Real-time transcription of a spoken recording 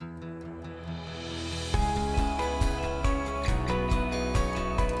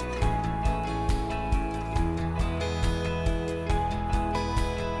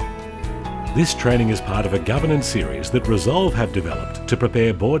This training is part of a governance series that Resolve have developed to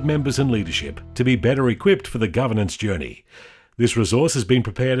prepare board members and leadership to be better equipped for the governance journey. This resource has been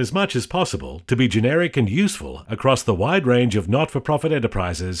prepared as much as possible to be generic and useful across the wide range of not-for-profit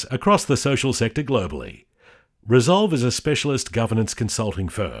enterprises across the social sector globally. Resolve is a specialist governance consulting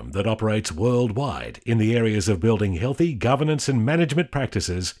firm that operates worldwide in the areas of building healthy governance and management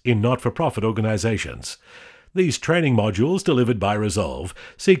practices in not-for-profit organisations. These training modules delivered by Resolve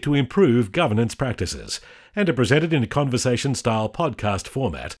seek to improve governance practices and are presented in a conversation-style podcast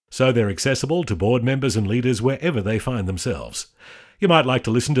format, so they're accessible to board members and leaders wherever they find themselves. You might like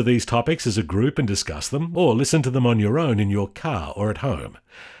to listen to these topics as a group and discuss them, or listen to them on your own in your car or at home.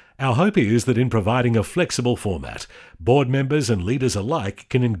 Our hope is that in providing a flexible format, board members and leaders alike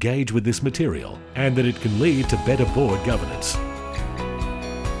can engage with this material, and that it can lead to better board governance.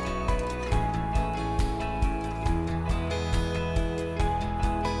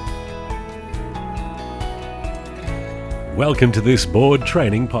 Welcome to this board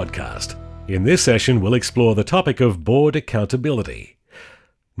training podcast. In this session, we'll explore the topic of board accountability.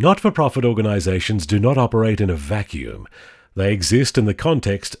 Not-for-profit organisations do not operate in a vacuum. They exist in the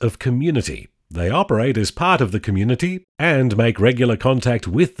context of community. They operate as part of the community and make regular contact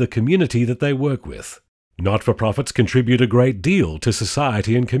with the community that they work with. Not-for-profits contribute a great deal to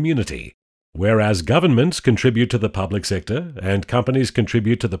society and community. Whereas governments contribute to the public sector and companies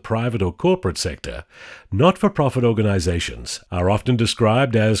contribute to the private or corporate sector, not-for-profit organisations are often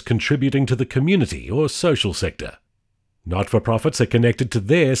described as contributing to the community or social sector. Not-for-profits are connected to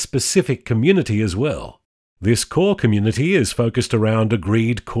their specific community as well. This core community is focused around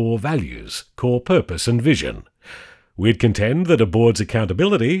agreed core values, core purpose and vision. We'd contend that a board's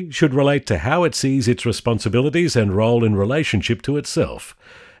accountability should relate to how it sees its responsibilities and role in relationship to itself,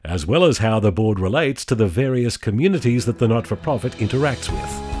 as well as how the board relates to the various communities that the not-for-profit interacts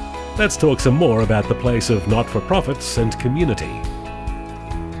with. Let's talk some more about the place of not-for-profits and community.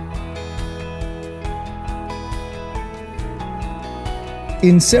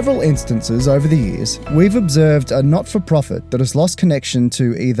 In several instances over the years, we've observed a not-for-profit that has lost connection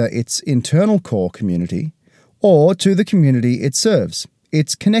to either its internal core community or to the community it serves,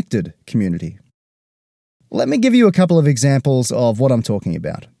 its connected community. Let me give you a couple of examples of what I'm talking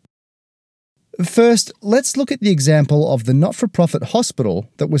about. First, let's look at the example of the not-for-profit hospital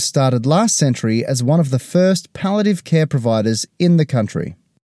that was started last century as one of the first palliative care providers in the country.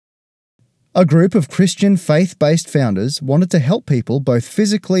 A group of Christian faith-based founders wanted to help people both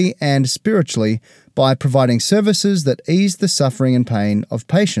physically and spiritually by providing services that ease the suffering and pain of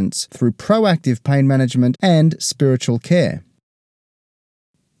patients through proactive pain management and spiritual care.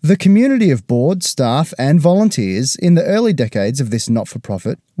 The community of board, staff and volunteers in the early decades of this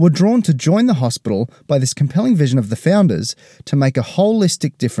not-for-profit were drawn to join the hospital by this compelling vision of the founders to make a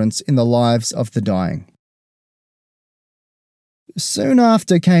holistic difference in the lives of the dying. Soon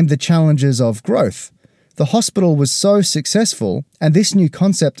after came the challenges of growth. The hospital was so successful and this new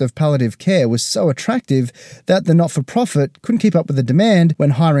concept of palliative care was so attractive that the not-for-profit couldn't keep up with the demand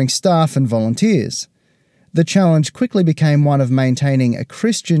when hiring staff and volunteers. The challenge quickly became one of maintaining a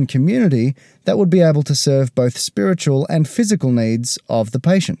Christian community that would be able to serve both spiritual and physical needs of the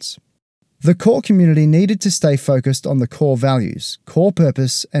patients. The core community needed to stay focused on the core values, core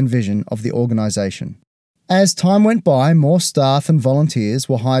purpose and vision of the organisation. As time went by, more staff and volunteers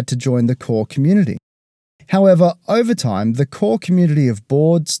were hired to join the core community. However, over time, the core community of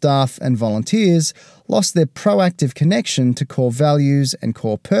board, staff and volunteers lost their proactive connection to core values and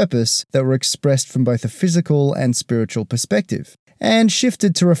core purpose that were expressed from both a physical and spiritual perspective, and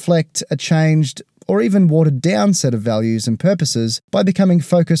shifted to reflect a changed or even watered down set of values and purposes by becoming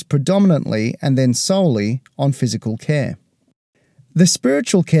focused predominantly and then solely on physical care. The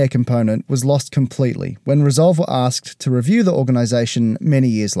spiritual care component was lost completely when Resolve were asked to review the organisation many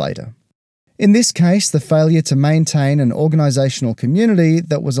years later. In this case, the failure to maintain an organisational community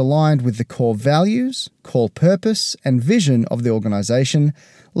that was aligned with the core values, core purpose and vision of the organisation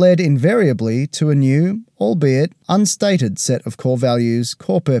led invariably to a new, albeit unstated set of core values,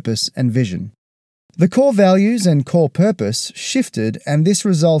 core purpose and vision. The core values and core purpose shifted and this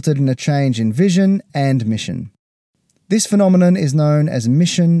resulted in a change in vision and mission. This phenomenon is known as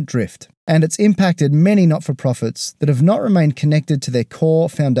mission drift, and it's impacted many not-for-profits that have not remained connected to their core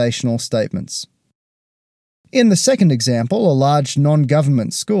foundational statements. In the second example, a large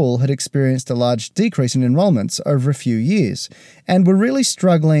non-government school had experienced a large decrease in enrolments over a few years, and were really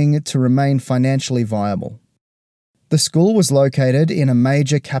struggling to remain financially viable. The school was located in a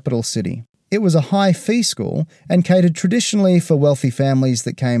major capital city. It was a high-fee school and catered traditionally for wealthy families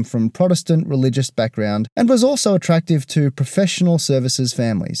that came from Protestant religious background and was also attractive to professional services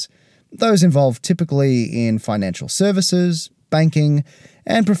families. Those involved typically in financial services, banking,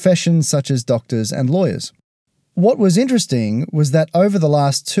 and professions such as doctors and lawyers. What was interesting was that over the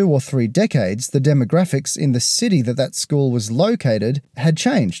last 2 or 3 decades, the demographics in the city that school was located had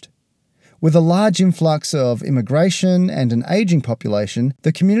changed. With a large influx of immigration and an aging population,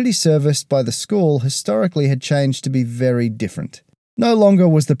 the community serviced by the school historically had changed to be very different. No longer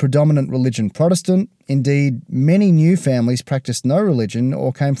was the predominant religion Protestant. Indeed, many new families practiced no religion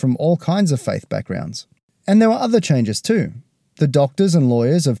or came from all kinds of faith backgrounds. And there were other changes too. The doctors and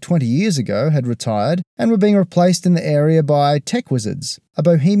lawyers of 20 years ago had retired and were being replaced in the area by tech wizards, a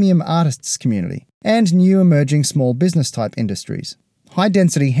bohemian artists community, and new emerging small business type industries.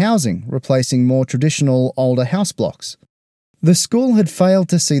 High-density housing replacing more traditional older house blocks. The school had failed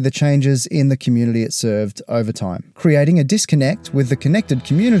to see the changes in the community it served over time, creating a disconnect with the connected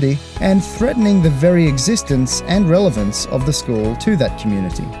community and threatening the very existence and relevance of the school to that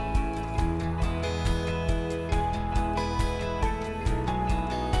community.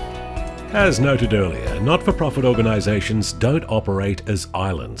 As noted earlier, not-for-profit organisations don't operate as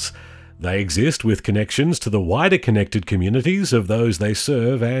islands. They exist with connections to the wider connected communities of those they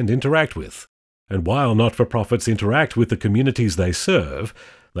serve and interact with. And while not-for-profits interact with the communities they serve,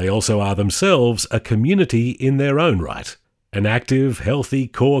 they also are themselves a community in their own right. An active, healthy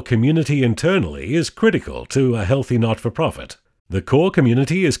core community internally is critical to a healthy not-for-profit. The core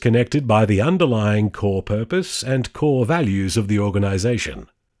community is connected by the underlying core purpose and core values of the organisation.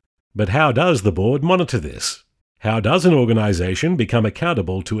 But how does the board monitor this? How does an organisation become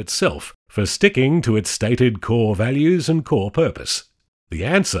accountable to itself for sticking to its stated core values and core purpose? The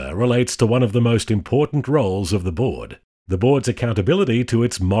answer relates to one of the most important roles of the board's accountability to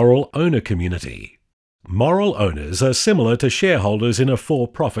its moral owner community. Moral owners are similar to shareholders in a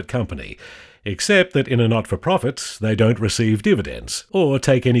for-profit company, except that in a not-for-profit, they don't receive dividends or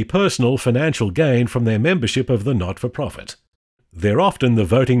take any personal financial gain from their membership of the not-for-profit. They're often the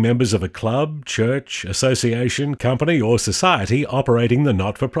voting members of a club, church, association, company, or society operating the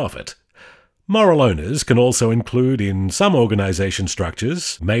not-for-profit. Moral owners can also include, in some organisation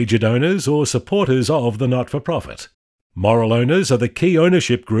structures, major donors or supporters of the not-for-profit. Moral owners are the key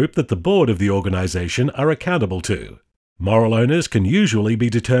ownership group that the board of the organisation are accountable to. Moral owners can usually be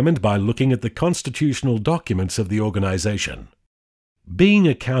determined by looking at the constitutional documents of the organisation. Being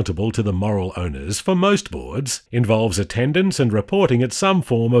accountable to the moral owners for most boards involves attendance and reporting at some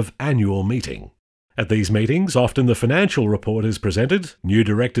form of annual meeting. At these meetings, often the financial report is presented, new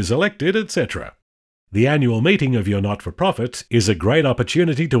directors elected, etc. The annual meeting of your not-for-profit is a great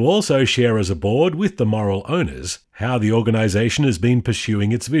opportunity to also share as a board with the moral owners how the organisation has been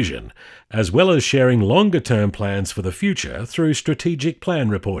pursuing its vision, as well as sharing longer-term plans for the future through strategic plan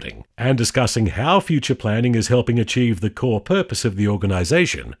reporting, and discussing how future planning is helping achieve the core purpose of the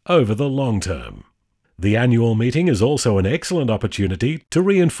organisation over the long term. The annual meeting is also an excellent opportunity to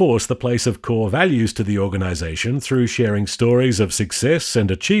reinforce the place of core values to the organisation through sharing stories of success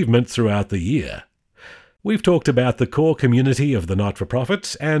and achievement throughout the year. We've talked about the core community of the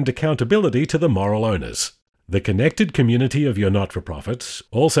not-for-profit and accountability to the moral owners. The connected community of your not-for-profit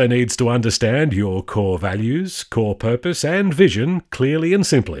also needs to understand your core values, core purpose, and vision clearly and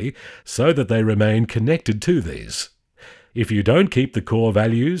simply so that they remain connected to these. If you don't keep the core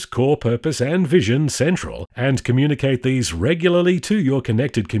values, core purpose, and vision central and communicate these regularly to your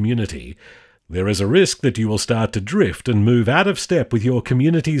connected community, there is a risk that you will start to drift and move out of step with your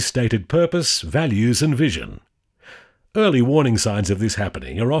community's stated purpose, values, and vision. Early warning signs of this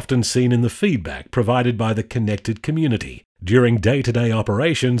happening are often seen in the feedback provided by the connected community during day-to-day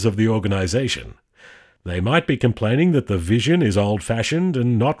operations of the organisation. They might be complaining that the vision is old-fashioned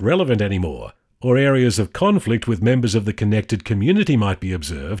and not relevant anymore, or areas of conflict with members of the connected community might be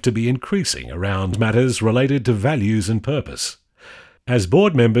observed to be increasing around matters related to values and purpose. As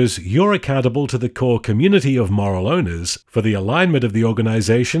board members, you're accountable to the core community of moral owners for the alignment of the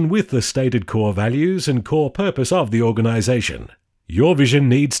organisation with the stated core values and core purpose of the organisation. Your vision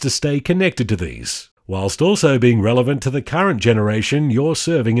needs to stay connected to these, whilst also being relevant to the current generation you're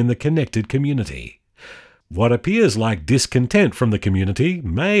serving in the connected community. What appears like discontent from the community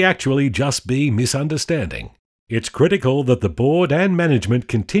may actually just be misunderstanding. It's critical that the board and management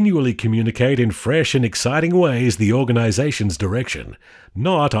continually communicate in fresh and exciting ways the organisation's direction,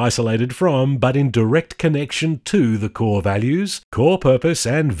 not isolated from, but in direct connection to the core values, core purpose,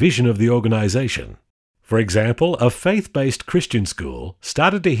 and vision of the organisation. For example, a faith-based Christian school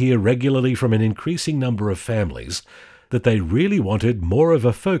started to hear regularly from an increasing number of families that they really wanted more of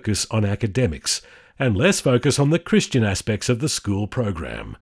a focus on academics and less focus on the Christian aspects of the school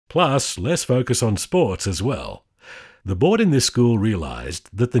program. Plus, less focus on sports as well. The board in this school realised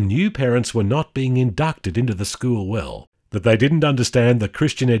that the new parents were not being inducted into the school well, that they didn't understand the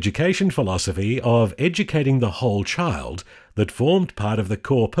Christian education philosophy of educating the whole child that formed part of the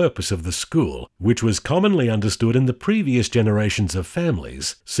core purpose of the school, which was commonly understood in the previous generations of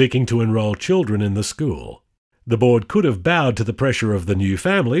families seeking to enrol children in the school. The board could have bowed to the pressure of the new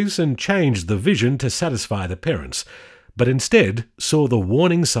families and changed the vision to satisfy the parents, but instead saw the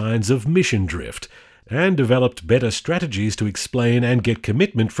warning signs of mission drift and developed better strategies to explain and get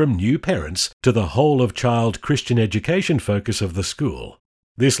commitment from new parents to the whole-of-child Christian education focus of the school.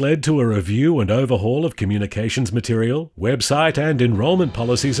 This led to a review and overhaul of communications material, website and enrolment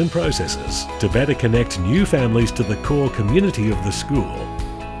policies and processes to better connect new families to the core community of the school.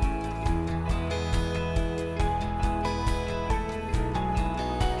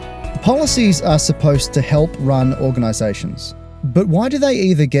 Policies are supposed to help run organisations. But why do they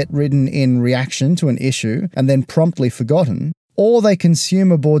either get written in reaction to an issue and then promptly forgotten, or they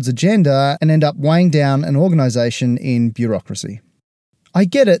consume a board's agenda and end up weighing down an organisation in bureaucracy? I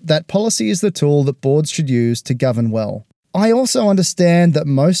get it that policy is the tool that boards should use to govern well. I also understand that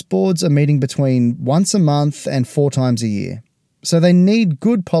most boards are meeting between once a month and 4 times a year. So they need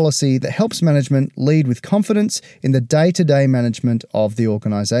good policy that helps management lead with confidence in the day-to-day management of the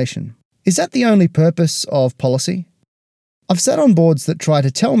organisation. Is that the only purpose of policy? I've sat on boards that try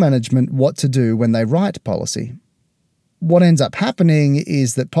to tell management what to do when they write policy. What ends up happening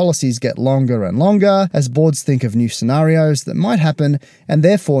is that policies get longer and longer as boards think of new scenarios that might happen and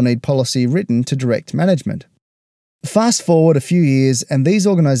therefore need policy written to direct management. Fast forward a few years and these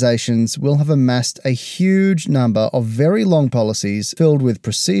organisations will have amassed a huge number of very long policies filled with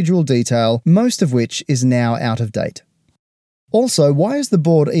procedural detail, most of which is now out of date. Also, why is the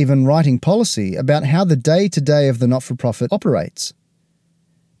board even writing policy about how the day-to-day of the not-for-profit operates?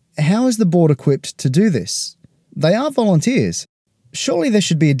 How is the board equipped to do this? They are volunteers. Surely there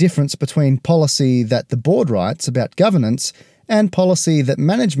should be a difference between policy that the board writes about governance and policy that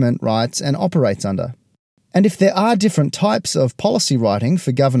management writes and operates under. And if there are different types of policy writing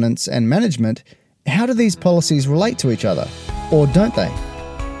for governance and management, how do these policies relate to each other? Or don't they?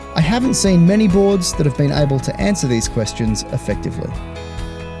 I haven't seen many boards that have been able to answer these questions effectively.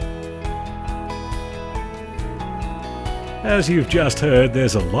 As you've just heard,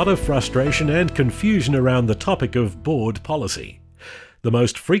 there's a lot of frustration and confusion around the topic of board policy. The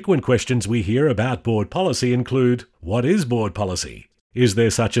most frequent questions we hear about board policy include, what is board policy? Is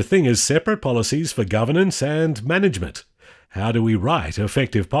there such a thing as separate policies for governance and management? How do we write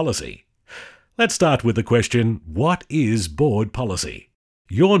effective policy? Let's start with the question, what is board policy?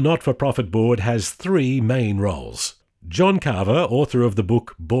 Your not-for-profit board has 3 main roles. John Carver, author of the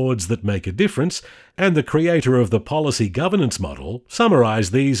book Boards That Make a Difference, and the creator of the policy governance model,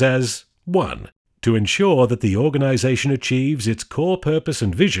 summarise these as 1. To ensure that the organisation achieves its core purpose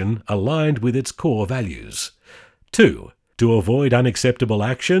and vision aligned with its core values. 2. To avoid unacceptable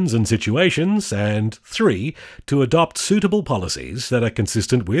actions and situations, and 3. To adopt suitable policies that are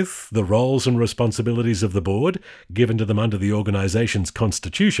consistent with the roles and responsibilities of the board, given to them under the organisation's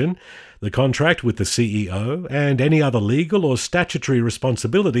constitution, the contract with the CEO, and any other legal or statutory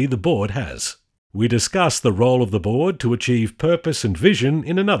responsibility the board has. We discuss the role of the board to achieve purpose and vision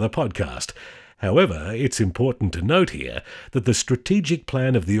in another podcast. However, it's important to note here that the strategic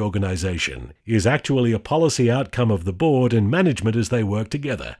plan of the organisation is actually a policy outcome of the board and management as they work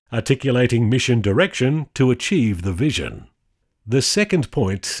together, articulating mission direction to achieve the vision. The second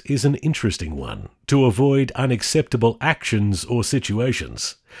point is an interesting one, to avoid unacceptable actions or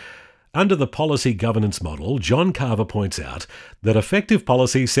situations. Under the policy governance model, John Carver points out that effective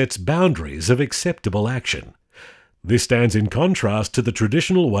policy sets boundaries of acceptable action. This stands in contrast to the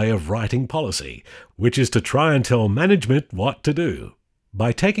traditional way of writing policy, which is to try and tell management what to do.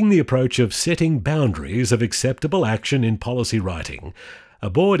 By taking the approach of setting boundaries of acceptable action in policy writing,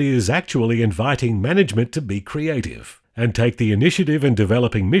 a board is actually inviting management to be creative and take the initiative in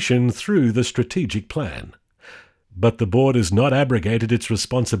developing mission through the strategic plan. But the board has not abrogated its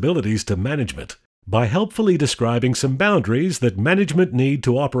responsibilities to management. By helpfully describing some boundaries that management need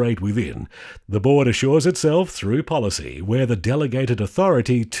to operate within, the board assures itself through policy where the delegated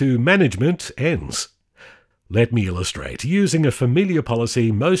authority to management ends. Let me illustrate using a familiar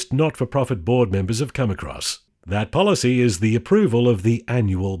policy most not-for-profit board members have come across. That policy is the approval of the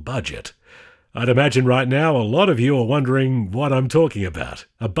annual budget. I'd imagine right now a lot of you are wondering what I'm talking about.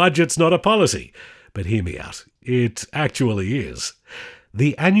 A budget's not a policy. But hear me out. It actually is.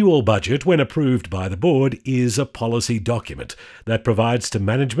 The annual budget, when approved by the board, is a policy document that provides to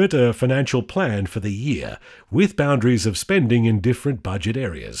management a financial plan for the year, with boundaries of spending in different budget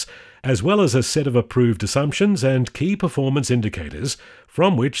areas, as well as a set of approved assumptions and key performance indicators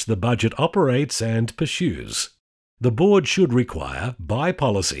from which the budget operates and pursues. The board should require, by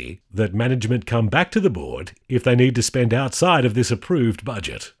policy, that management come back to the board if they need to spend outside of this approved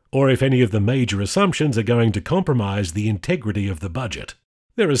budget, or if any of the major assumptions are going to compromise the integrity of the budget.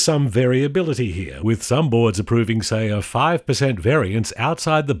 There is some variability here, with some boards approving, say, a 5% variance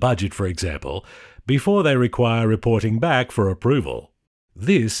outside the budget, for example, before they require reporting back for approval.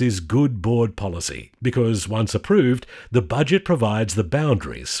 This is good board policy, because once approved, the budget provides the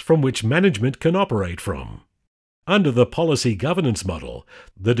boundaries from which management can operate from. Under the policy governance model,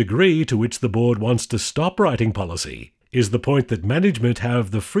 the degree to which the board wants to stop writing policy is the point that management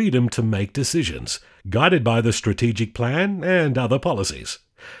have the freedom to make decisions, guided by the strategic plan and other policies.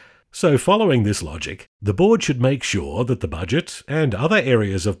 So following this logic, the board should make sure that the budget, and other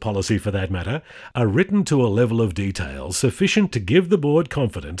areas of policy for that matter, are written to a level of detail sufficient to give the board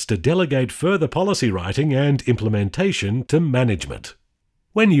confidence to delegate further policy writing and implementation to management.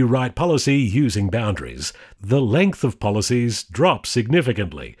 When you write policy using boundaries, the length of policies drops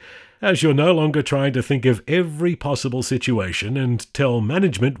significantly, as you're no longer trying to think of every possible situation and tell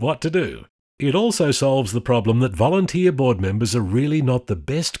management what to do. It also solves the problem that volunteer board members are really not the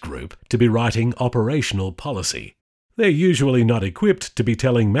best group to be writing operational policy. They're usually not equipped to be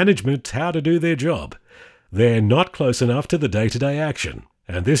telling management how to do their job. They're not close enough to the day-to-day action,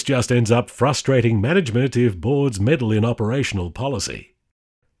 and this just ends up frustrating management if boards meddle in operational policy.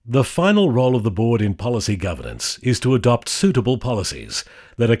 The final role of the board in policy governance is to adopt suitable policies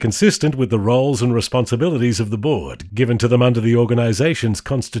that are consistent with the roles and responsibilities of the board given to them under the organisation's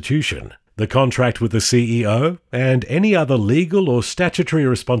constitution, the contract with the CEO, and any other legal or statutory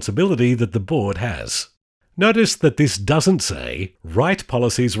responsibility that the board has. Notice that this doesn't say, write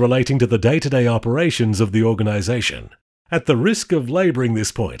policies relating to the day-to-day operations of the organisation. At the risk of labouring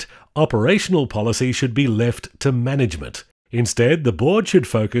this point, operational policy should be left to management. Instead, the board should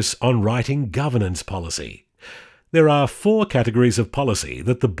focus on writing governance policy. There are 4 categories of policy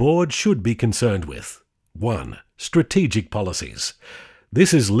that the board should be concerned with. 1. Strategic policies.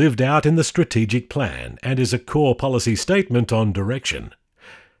 This is lived out in the strategic plan and is a core policy statement on direction.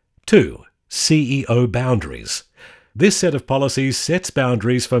 2. CEO boundaries. This set of policies sets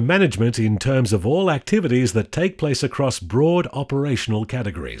boundaries for management in terms of all activities that take place across broad operational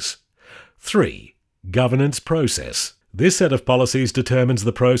categories. 3. Governance process. This set of policies determines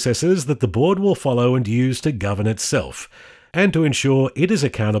the processes that the board will follow and use to govern itself, and to ensure it is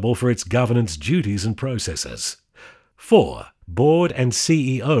accountable for its governance duties and processes. 4. Board and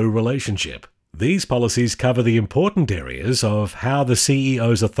CEO relationship. These policies cover the important areas of how the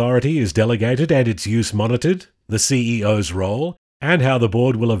CEO's authority is delegated and its use monitored, the CEO's role, and how the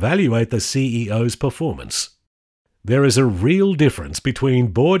board will evaluate the CEO's performance. There is a real difference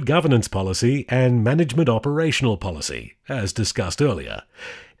between board governance policy and management operational policy, as discussed earlier.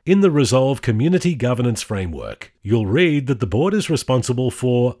 In the Resolve Community Governance Framework, you'll read that the board is responsible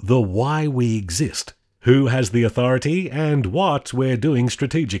for the why we exist, who has the authority, and what we're doing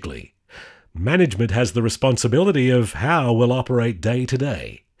strategically. Management has the responsibility of how we'll operate day to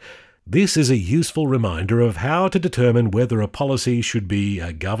day. This is a useful reminder of how to determine whether a policy should be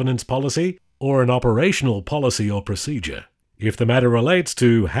a governance policy or an operational policy or procedure. If the matter relates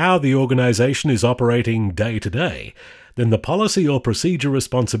to how the organisation is operating day to day, then the policy or procedure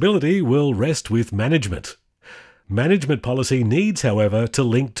responsibility will rest with management. Management policy needs, however, to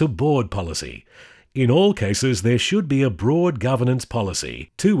link to board policy. In all cases, there should be a broad governance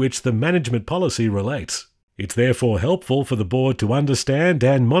policy to which the management policy relates. It's therefore helpful for the board to understand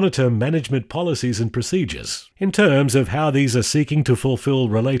and monitor management policies and procedures in terms of how these are seeking to fulfill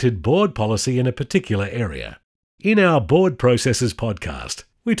related board policy in a particular area. In our Board Processes podcast,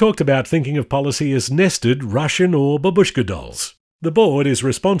 we talked about thinking of policy as nested Russian or babushka dolls. The board is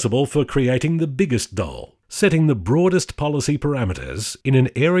responsible for creating the biggest doll, setting the broadest policy parameters in an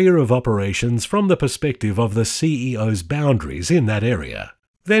area of operations from the perspective of the CEO's boundaries in that area.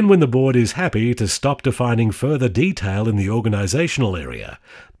 Then, when the board is happy to stop defining further detail in the organisational area,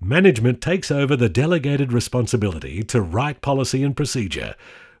 management takes over the delegated responsibility to write policy and procedure,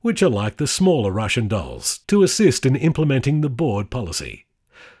 which are like the smaller Russian dolls, to assist in implementing the board policy.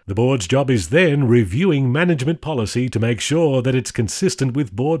 The board's job is then reviewing management policy to make sure that it's consistent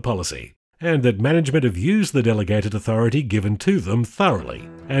with board policy, and that management have used the delegated authority given to them thoroughly,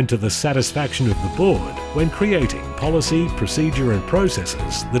 and to the satisfaction of the board when creating policy, procedure and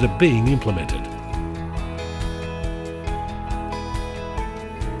processes that are being implemented.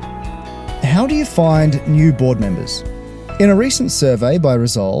 How do you find new board members? In a recent survey by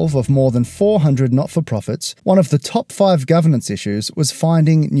Resolve of more than 400 not-for-profits, one of the top 5 governance issues was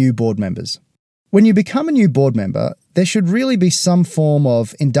finding new board members. When you become a new board member, there should really be some form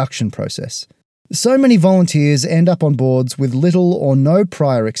of induction process. So many volunteers end up on boards with little or no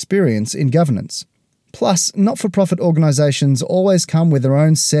prior experience in governance. Plus, not-for-profit organisations always come with their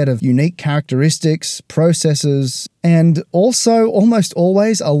own set of unique characteristics, processes, and also almost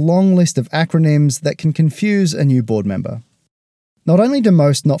always a long list of acronyms that can confuse a new board member. Not only do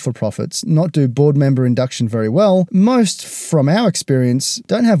most not-for-profits not do board member induction very well, most, from our experience,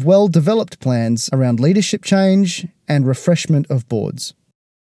 don't have well-developed plans around leadership change and refreshment of boards.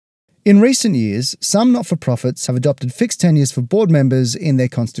 In recent years, some not-for-profits have adopted fixed tenures for board members in their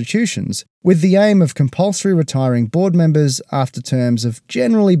constitutions, with the aim of compulsory retiring board members after terms of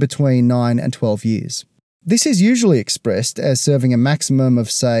generally between 9 and 12 years. This is usually expressed as serving a maximum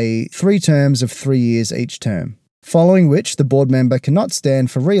of, say, 3 terms of 3 years each term, following which the board member cannot stand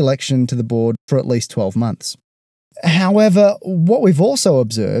for re-election to the board for at least 12 months. However, what we've also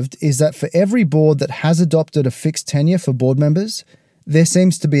observed is that for every board that has adopted a fixed tenure for board members, there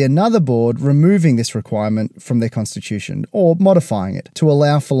seems to be another board removing this requirement from their constitution or modifying it to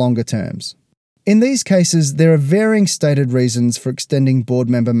allow for longer terms. In these cases, there are varying stated reasons for extending board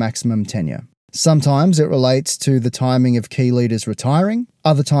member maximum tenure. Sometimes it relates to the timing of key leaders retiring,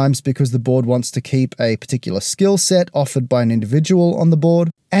 other times because the board wants to keep a particular skill set offered by an individual on the board,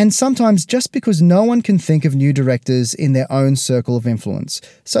 and sometimes just because no one can think of new directors in their own circle of influence,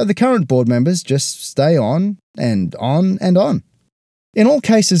 so the current board members just stay on and on and on. In all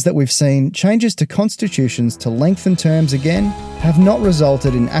cases that we've seen, changes to constitutions to lengthen terms again have not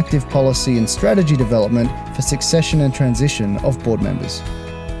resulted in active policy and strategy development for succession and transition of board members.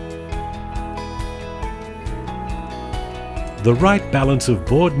 The right balance of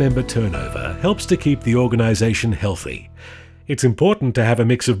board member turnover helps to keep the organisation healthy. It's important to have a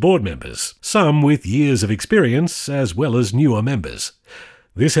mix of board members, some with years of experience as well as newer members.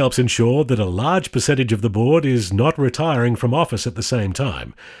 This helps ensure that a large percentage of the board is not retiring from office at the same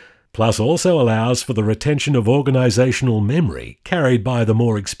time, plus also allows for the retention of organisational memory carried by the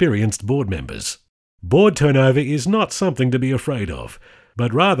more experienced board members. Board turnover is not something to be afraid of,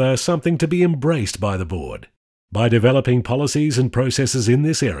 but rather something to be embraced by the board. By developing policies and processes in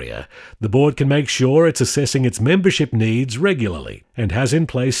this area, the board can make sure it's assessing its membership needs regularly and has in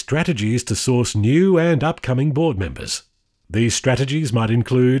place strategies to source new and upcoming board members. These strategies might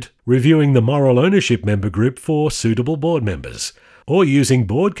include reviewing the moral ownership member group for suitable board members, or using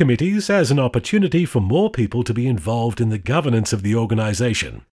board committees as an opportunity for more people to be involved in the governance of the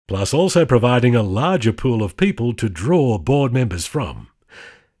organisation, plus also providing a larger pool of people to draw board members from.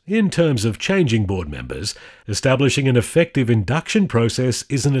 In terms of changing board members, establishing an effective induction process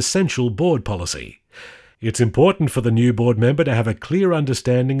is an essential board policy. It's important for the new board member to have a clear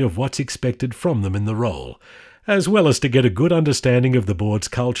understanding of what's expected from them in the role, as well as to get a good understanding of the board's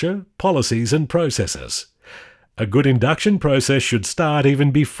culture, policies and processes. A good induction process should start even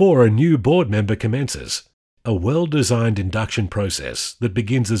before a new board member commences. A well-designed induction process that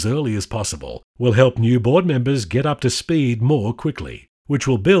begins as early as possible will help new board members get up to speed more quickly, which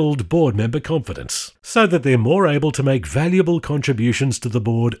will build board member confidence, so that they're more able to make valuable contributions to the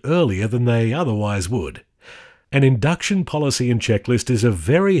board earlier than they otherwise would. An induction policy and checklist is a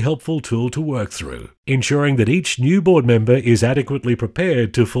very helpful tool to work through, ensuring that each new board member is adequately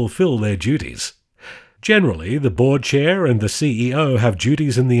prepared to fulfill their duties. Generally, the board chair and the CEO have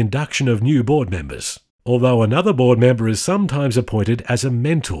duties in the induction of new board members, although another board member is sometimes appointed as a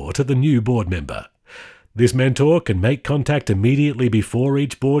mentor to the new board member. This mentor can make contact immediately before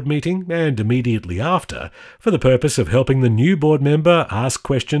each board meeting and immediately after for the purpose of helping the new board member ask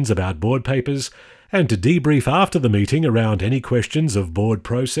questions about board papers and to debrief after the meeting around any questions of board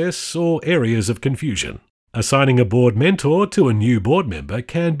process or areas of confusion. Assigning a board mentor to a new board member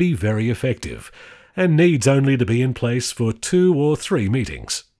can be very effective and needs only to be in place for 2 or 3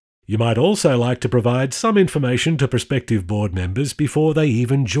 meetings. You might also like to provide some information to prospective board members before they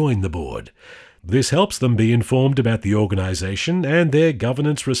even join the board. This helps them be informed about the organisation and their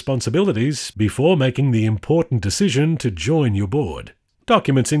governance responsibilities before making the important decision to join your board.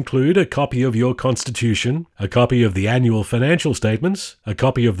 Documents include a copy of your constitution, a copy of the annual financial statements, a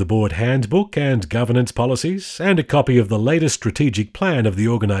copy of the board handbook and governance policies, and a copy of the latest strategic plan of the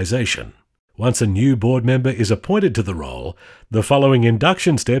organisation. Once a new board member is appointed to the role, the following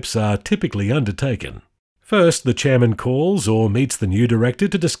induction steps are typically undertaken. First, the chairman calls or meets the new director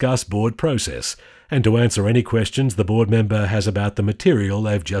to discuss board process and to answer any questions the board member has about the material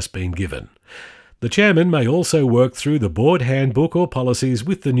they've just been given. The chairman may also work through the board handbook or policies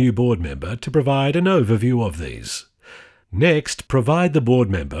with the new board member to provide an overview of these. Next, provide the board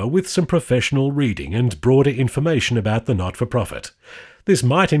member with some professional reading and broader information about the not-for-profit. This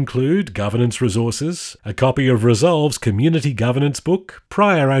might include governance resources, a copy of Resolve's community governance book,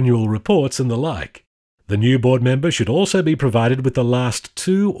 prior annual reports and the like. The new board member should also be provided with the last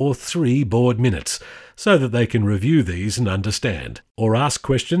 2 or 3 board minutes, so that they can review these and understand, or ask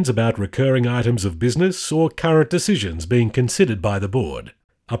questions about recurring items of business or current decisions being considered by the board.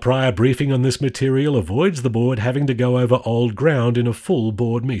 A prior briefing on this material avoids the board having to go over old ground in a full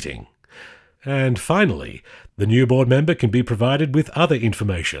board meeting. And finally, the new board member can be provided with other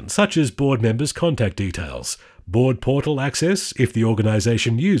information, such as board members' contact details, board portal access if the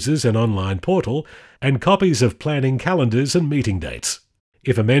organisation uses an online portal, and copies of planning calendars and meeting dates.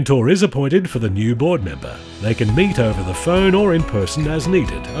 If a mentor is appointed for the new board member, they can meet over the phone or in person as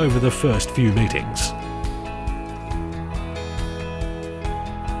needed over the first few meetings.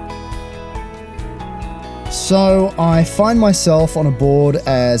 So I find myself on a board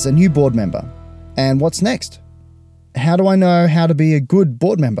as a new board member. And what's next? How do I know how to be a good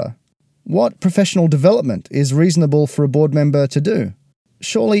board member? What professional development is reasonable for a board member to do?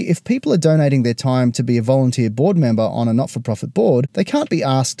 Surely, if people are donating their time to be a volunteer board member on a not-for-profit board, they can't be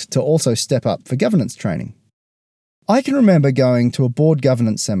asked to also step up for governance training. I can remember going to a board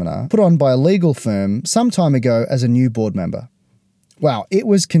governance seminar put on by a legal firm some time ago as a new board member. Wow, it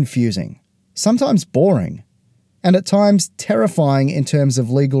was confusing, sometimes boring, and at times terrifying in terms of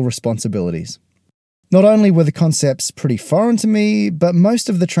legal responsibilities. Not only were the concepts pretty foreign to me, but most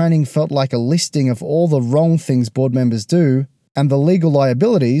of the training felt like a listing of all the wrong things board members do and the legal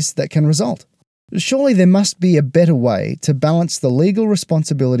liabilities that can result. Surely there must be a better way to balance the legal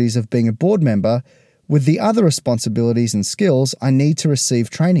responsibilities of being a board member with the other responsibilities and skills I need to receive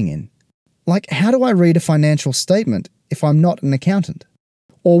training in. Like, how do I read a financial statement if I'm not an accountant?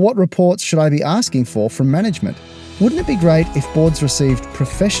 Or what reports should I be asking for from management? Wouldn't it be great if boards received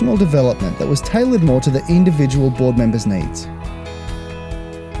professional development that was tailored more to the individual board members' needs?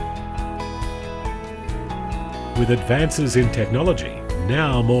 With advances in technology,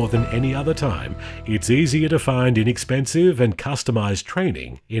 now more than any other time, it's easier to find inexpensive and customised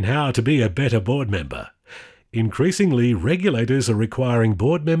training in how to be a better board member. Increasingly, regulators are requiring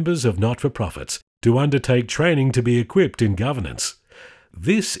board members of not-for-profits to undertake training to be equipped in governance.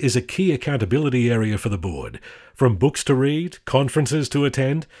 This is a key accountability area for the board. From books to read, conferences to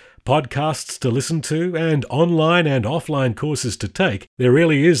attend, podcasts to listen to, and online and offline courses to take, there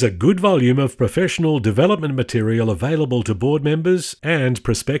really is a good volume of professional development material available to board members and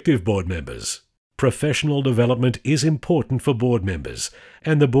prospective board members. Professional development is important for board members,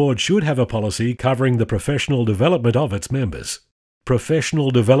 and the board should have a policy covering the professional development of its members.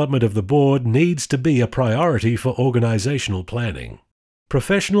 Professional development of the board needs to be a priority for organisational planning.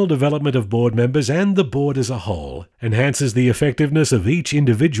 Professional development of board members and the board as a whole enhances the effectiveness of each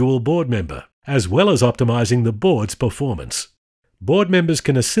individual board member, as well as optimizing the board's performance. Board members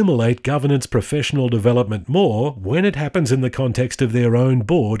can assimilate governance professional development more when it happens in the context of their own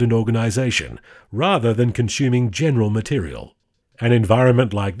board and organization, rather than consuming general material. An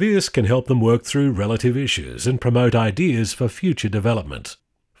environment like this can help them work through relative issues and promote ideas for future development.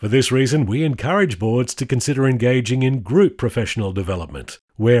 For this reason, we encourage boards to consider engaging in group professional development,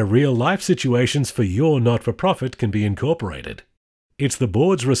 where real-life situations for your not-for-profit can be incorporated. It's the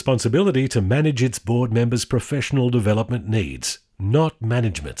board's responsibility to manage its board members' professional development needs, not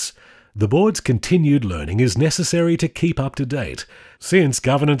management's. The board's continued learning is necessary to keep up to date, since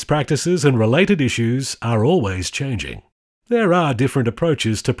governance practices and related issues are always changing. There are different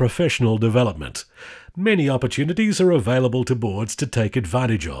approaches to professional development. Many opportunities are available to boards to take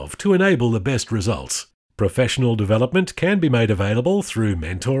advantage of to enable the best results. Professional development can be made available through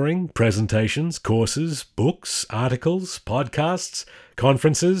mentoring, presentations, courses, books, articles, podcasts,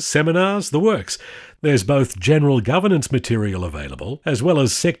 conferences, seminars, the works. There's both general governance material available, as well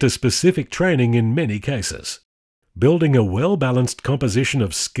as sector-specific training in many cases. Building a well-balanced composition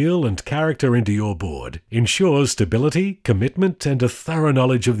of skill and character into your board ensures stability, commitment, and a thorough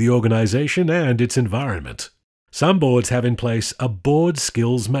knowledge of the organisation and its environment. Some boards have in place a board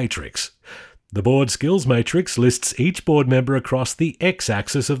skills matrix. The board skills matrix lists each board member across the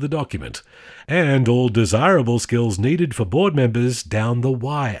x-axis of the document, and all desirable skills needed for board members down the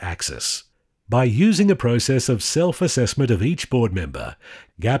y-axis. By using a process of self-assessment of each board member,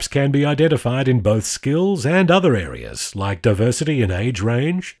 gaps can be identified in both skills and other areas like diversity in age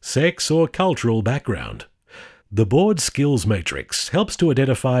range, sex, or cultural background. The board skills matrix helps to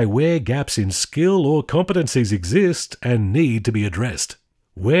identify where gaps in skill or competencies exist and need to be addressed.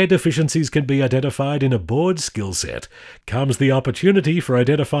 Where deficiencies can be identified in a board skill set comes the opportunity for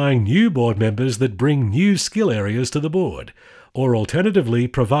identifying new board members that bring new skill areas to the board, or alternatively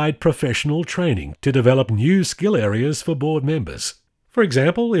provide professional training to develop new skill areas for board members. For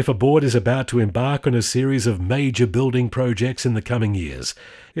example, if a board is about to embark on a series of major building projects in the coming years,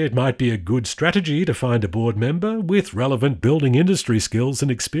 it might be a good strategy to find a board member with relevant building industry skills and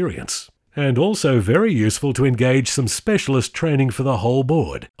experience. And also very useful to engage some specialist training for the whole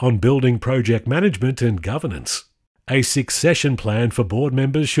board on building project management and governance. A succession plan for board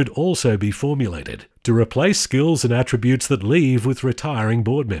members should also be formulated to replace skills and attributes that leave with retiring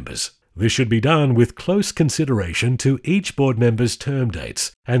board members. This should be done with close consideration to each board member's term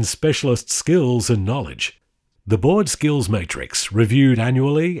dates and specialist skills and knowledge. The Board Skills Matrix, reviewed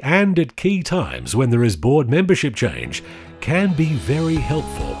annually and at key times when there is board membership change, can be very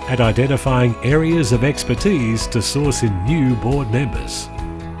helpful at identifying areas of expertise to source in new board members.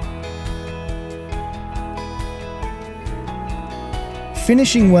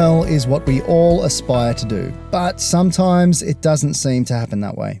 Finishing well is what we all aspire to do, but sometimes it doesn't seem to happen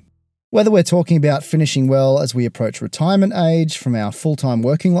that way. Whether we're talking about finishing well as we approach retirement age from our full-time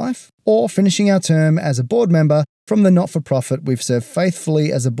working life, or finishing our term as a board member from the not-for-profit we've served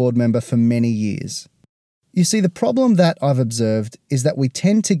faithfully as a board member for many years. You see, the problem that I've observed is that we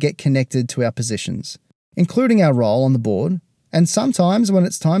tend to get connected to our positions, including our role on the board, and sometimes when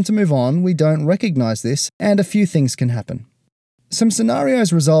it's time to move on, we don't recognise this, and a few things can happen. Some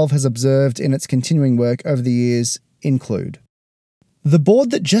scenarios Resolve has observed in its continuing work over the years include the board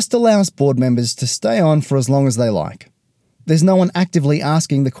that just allows board members to stay on for as long as they like. There's no one actively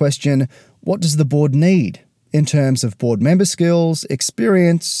asking the question, what does the board need, in terms of board member skills,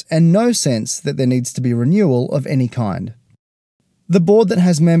 experience, and no sense that there needs to be renewal of any kind. The board that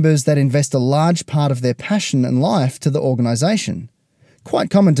has members that invest a large part of their passion and life to the organisation. Quite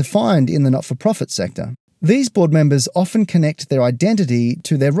common to find in the not-for-profit sector. These board members often connect their identity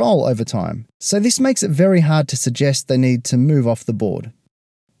to their role over time, so this makes it very hard to suggest they need to move off the board.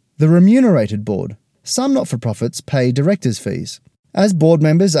 The remunerated board. Some not-for-profits pay directors' fees. As board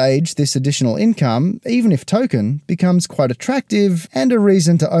members age, this additional income, even if token, becomes quite attractive and a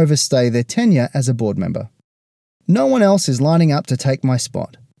reason to overstay their tenure as a board member. No one else is lining up to take my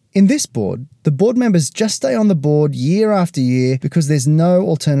spot. In this board, the board members just stay on the board year after year because there's no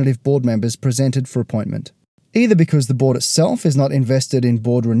alternative board members presented for appointment, either because the board itself is not invested in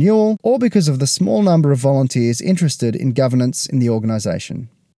board renewal or because of the small number of volunteers interested in governance in the organisation.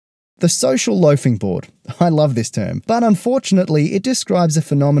 The social loafing board. I love this term, but unfortunately it describes a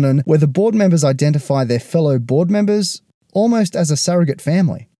phenomenon where the board members identify their fellow board members almost as a surrogate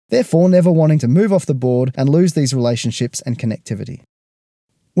family, therefore never wanting to move off the board and lose these relationships and connectivity.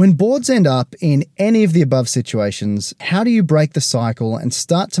 When boards end up in any of the above situations, how do you break the cycle and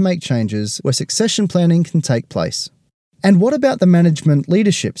start to make changes where succession planning can take place? And what about the management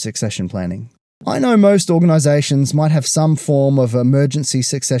leadership succession planning? I know most organisations might have some form of emergency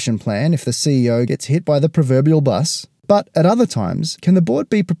succession plan if the CEO gets hit by the proverbial bus, but at other times, can the board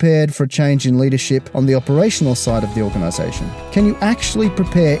be prepared for a change in leadership on the operational side of the organisation? Can you actually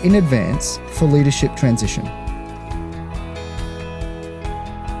prepare in advance for leadership transition?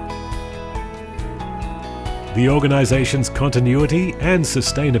 The organisation's continuity and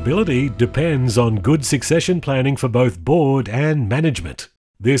sustainability depends on good succession planning for both board and management.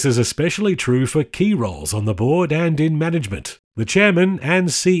 This is especially true for key roles on the board and in management, the chairman and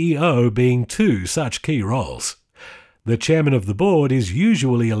CEO being two such key roles. The chairman of the board is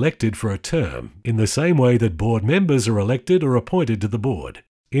usually elected for a term, in the same way that board members are elected or appointed to the board.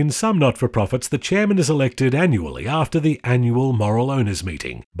 In some not-for-profits, the chairman is elected annually after the annual moral owners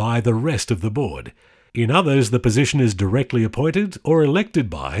meeting by the rest of the board. In others, the position is directly appointed or elected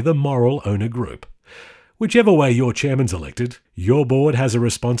by the moral owner group. Whichever way your chairman's elected, your board has a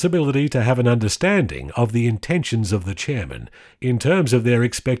responsibility to have an understanding of the intentions of the chairman in terms of their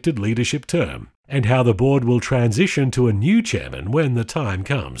expected leadership term and how the board will transition to a new chairman when the time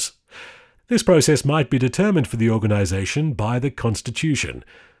comes. This process might be determined for the organisation by the Constitution,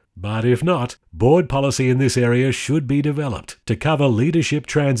 but if not, board policy in this area should be developed to cover leadership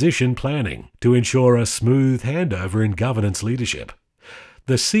transition planning to ensure a smooth handover in governance leadership.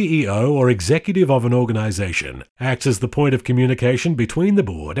 The CEO or executive of an organisation acts as the point of communication between the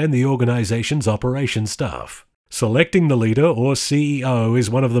board and the organisation's operations staff. Selecting the leader or CEO is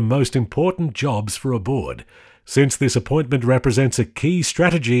one of the most important jobs for a board, since this appointment represents a key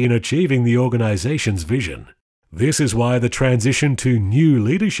strategy in achieving the organisation's vision. This is why the transition to new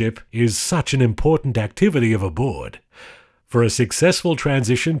leadership is such an important activity of a board. For a successful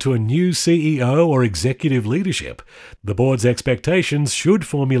transition to a new CEO or executive leadership, the board's expectations should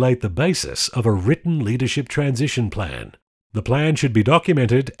formulate the basis of a written leadership transition plan. The plan should be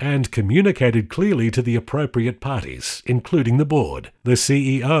documented and communicated clearly to the appropriate parties, including the board, the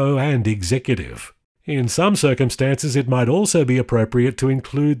CEO, and executive. In some circumstances, it might also be appropriate to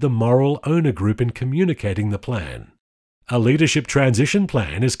include the moral owner group in communicating the plan. A leadership transition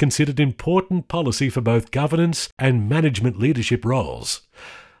plan is considered important policy for both governance and management leadership roles.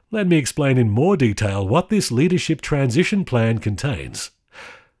 Let me explain in more detail what this leadership transition plan contains.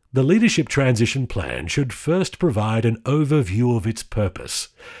 The leadership transition plan should first provide an overview of its purpose.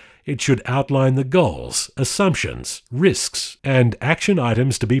 It should outline the goals, assumptions, risks, and action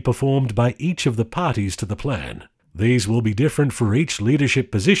items to be performed by each of the parties to the plan. These will be different for each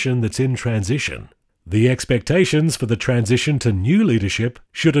leadership position that's in transition. The expectations for the transition to new leadership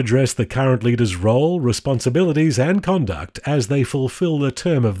should address the current leader's role, responsibilities, and conduct as they fulfill the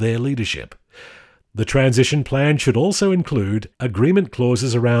term of their leadership. The transition plan should also include agreement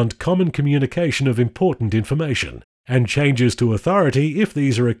clauses around common communication of important information and changes to authority if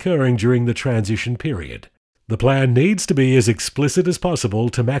these are occurring during the transition period. The plan needs to be as explicit as possible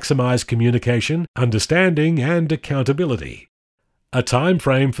to maximize communication, understanding, and accountability. A time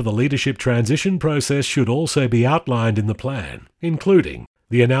frame for the leadership transition process should also be outlined in the plan, including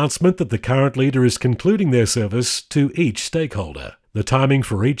the announcement that the current leader is concluding their service to each stakeholder. The timing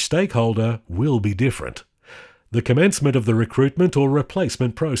for each stakeholder will be different. The commencement of the recruitment or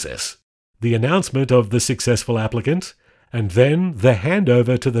replacement process. The announcement of the successful applicant, and then the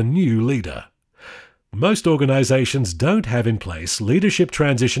handover to the new leader. Most organizations don't have in place leadership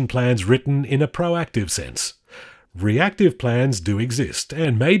transition plans written in a proactive sense. Reactive plans do exist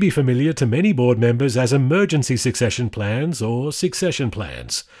and may be familiar to many board members as emergency succession plans or succession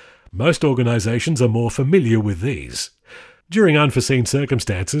plans. Most organizations are more familiar with these. During unforeseen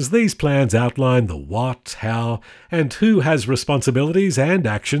circumstances, these plans outline the what, how, and who has responsibilities and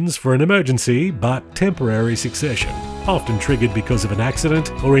actions for an emergency but temporary succession, often triggered because of an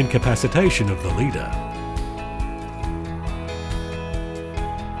accident or incapacitation of the leader.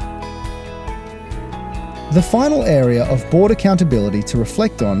 The final area of board accountability to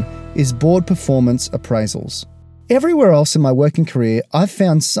reflect on is board performance appraisals. Everywhere else in my working career, I've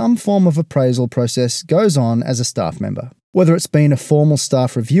found some form of appraisal process goes on as a staff member. Whether it's been a formal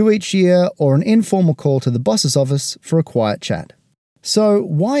staff review each year or an informal call to the boss's office for a quiet chat. So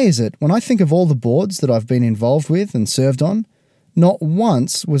why is it when I think of all the boards that I've been involved with and served on, not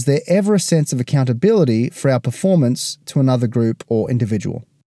once was there ever a sense of accountability for our performance to another group or individual?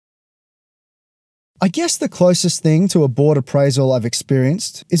 I guess the closest thing to a board appraisal I've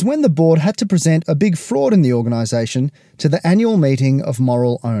experienced is when the board had to present a big fraud in the organisation to the annual meeting of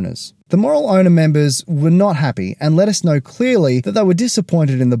moral owners. The moral owner members were not happy and let us know clearly that they were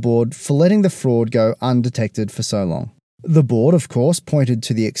disappointed in the board for letting the fraud go undetected for so long. The board, of course, pointed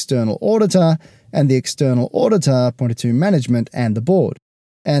to the external auditor, and the external auditor pointed to management and the board.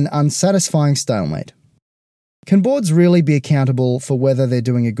 An unsatisfying stalemate. Can boards really be accountable for whether they're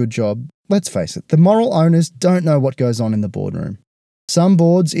doing a good job? Let's face it, the moral owners don't know what goes on in the boardroom. Some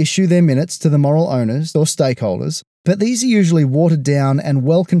boards issue their minutes to the moral owners or stakeholders, but these are usually watered down and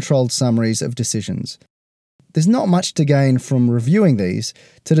well-controlled summaries of decisions. There's not much to gain from reviewing these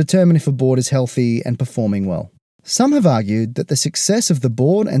to determine if a board is healthy and performing well. Some have argued that the success of the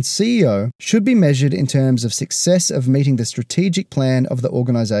board and CEO should be measured in terms of success of meeting the strategic plan of the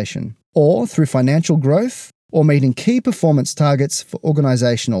organisation, or through financial growth, or meeting key performance targets for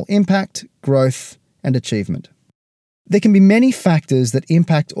organisational impact, growth, and achievement. There can be many factors that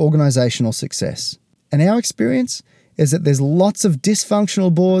impact organisational success, and our experience is that there's lots of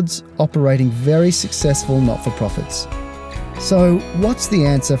dysfunctional boards operating very successful not-for-profits. So, what's the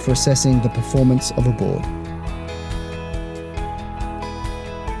answer for assessing the performance of a board?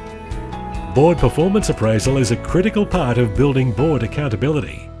 Board performance appraisal is a critical part of building board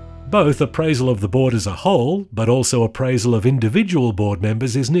accountability. Both appraisal of the board as a whole, but also appraisal of individual board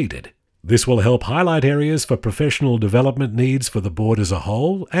members is needed. This will help highlight areas for professional development needs for the board as a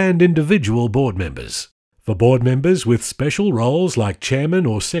whole and individual board members. For board members with special roles like chairman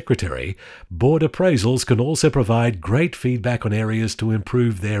or secretary, board appraisals can also provide great feedback on areas to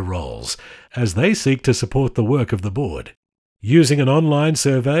improve their roles, as they seek to support the work of the board. Using an online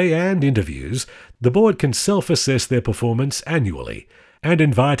survey and interviews, the board can self-assess their performance annually, and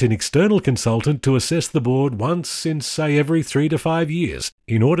invite an external consultant to assess the board once in, say, every 3 to 5 years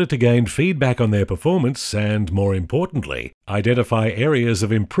in order to gain feedback on their performance and, more importantly, identify areas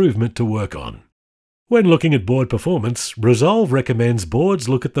of improvement to work on. When looking at board performance, Resolve recommends boards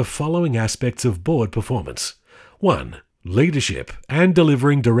look at the following aspects of board performance. 1. leadership and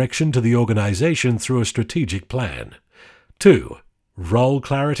delivering direction to the organisation through a strategic plan. 2. Role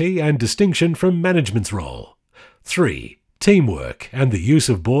clarity and distinction from management's role. 3. Teamwork and the use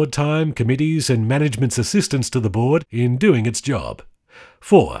of board time, committees and management's assistance to the board in doing its job.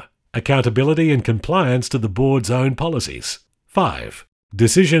 4. Accountability and compliance to the board's own policies. 5.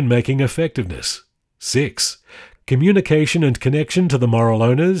 Decision-making effectiveness. 6. Communication and connection to the moral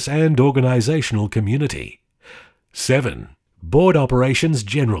owners and organisational community. 7. Board operations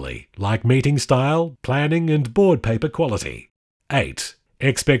generally, like meeting style, planning and board paper quality. 8.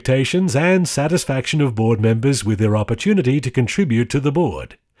 Expectations and satisfaction of board members with their opportunity to contribute to the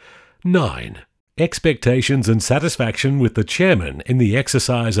board. 9. Expectations and satisfaction with the chairman in the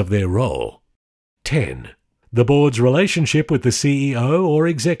exercise of their role. 10. The board's relationship with the CEO or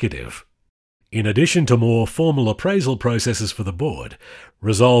executive. In addition to more formal appraisal processes for the board,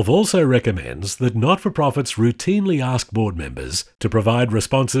 Resolve also recommends that not-for-profits routinely ask board members to provide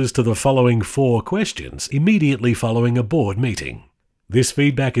responses to the following 4 questions immediately following a board meeting. This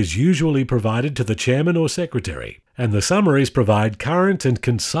feedback is usually provided to the chairman or secretary, and the summaries provide current and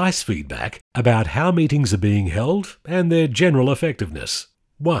concise feedback about how meetings are being held and their general effectiveness.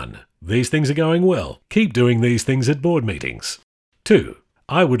 1. These things are going well. Keep doing these things at board meetings. 2.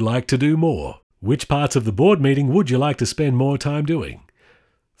 I would like to do more. Which parts of the board meeting would you like to spend more time doing?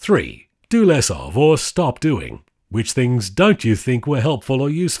 3. Do less of or stop doing. Which things don't you think were helpful or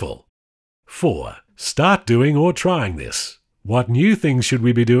useful? 4. Start doing or trying this. What new things should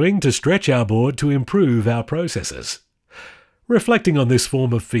we be doing to stretch our board to improve our processes? Reflecting on this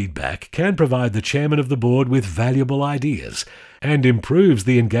form of feedback can provide the chairman of the board with valuable ideas and improves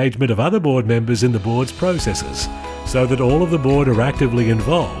the engagement of other board members in the board's processes, so that all of the board are actively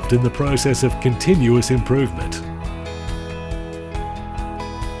involved in the process of continuous improvement.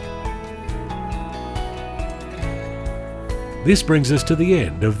 This brings us to the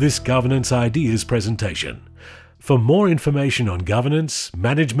end of this Governance Ideas presentation. For more information on governance,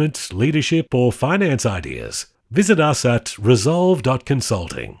 management, leadership or finance ideas, visit us at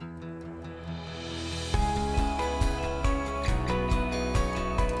resolve.consulting.